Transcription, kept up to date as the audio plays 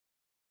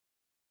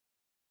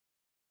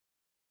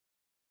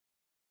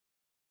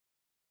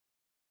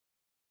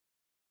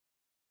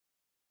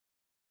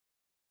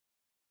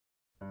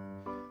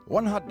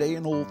One hot day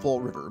in Old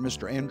Fall River,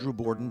 Mr. Andrew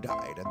Borden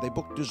died, and they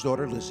booked his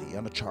daughter Lizzie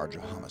on a charge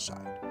of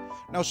homicide.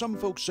 Now, some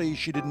folks say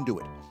she didn't do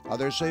it.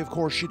 Others say, of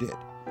course, she did.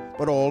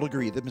 But all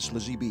agree that Miss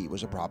Lizzie B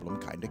was a problem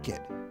kind of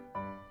kid.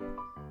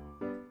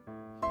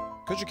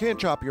 'Cause you can't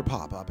chop your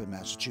pop up in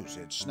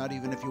Massachusetts, not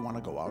even if you want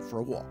to go out for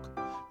a walk.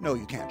 No,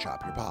 you can't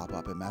chop your pop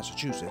up in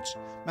Massachusetts.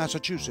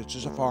 Massachusetts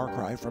is a far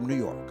cry from New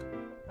York.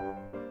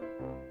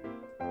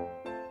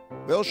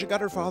 Well, she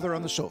got her father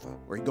on the sofa,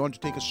 where he'd gone to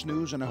take a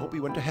snooze, and I hope he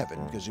went to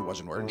heaven because he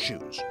wasn't wearing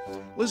shoes.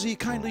 Lizzie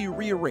kindly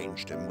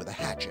rearranged him with a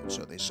hatchet,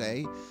 so they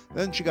say.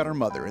 Then she got her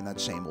mother in that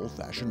same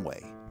old-fashioned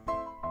way.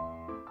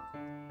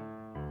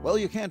 Well,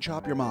 you can't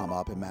chop your mom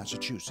up in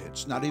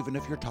Massachusetts, not even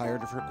if you're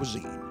tired of her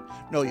cuisine.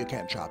 No, you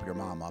can't chop your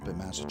mom up in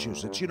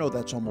Massachusetts. You know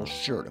that's almost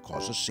sure to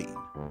cause a scene.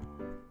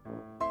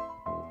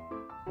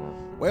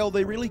 Well,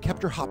 they really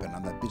kept her hopping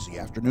on that busy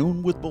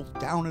afternoon, with both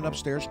down and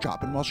upstairs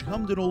chopping while she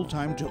hummed an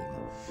old-time tune.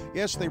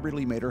 Yes, they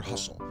really made her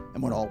hustle,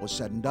 and when all was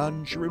said and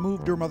done, she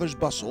removed her mother's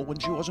bustle when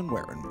she wasn't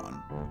wearing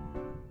one.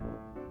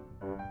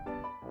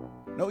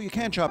 No, you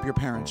can't chop your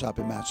parents up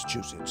in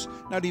Massachusetts,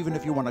 not even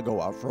if you want to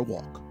go out for a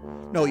walk.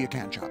 No, you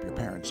can't chop your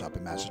parents up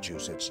in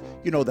Massachusetts.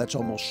 You know that's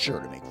almost sure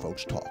to make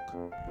folks talk.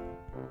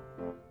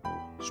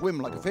 Swim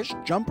like a fish,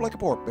 jump like a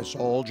porpoise,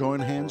 all join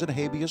hands in a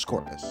habeas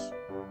corpus.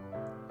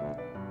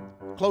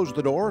 Close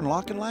the door and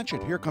lock and latch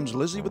it. Here comes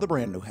Lizzie with a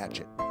brand new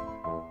hatchet.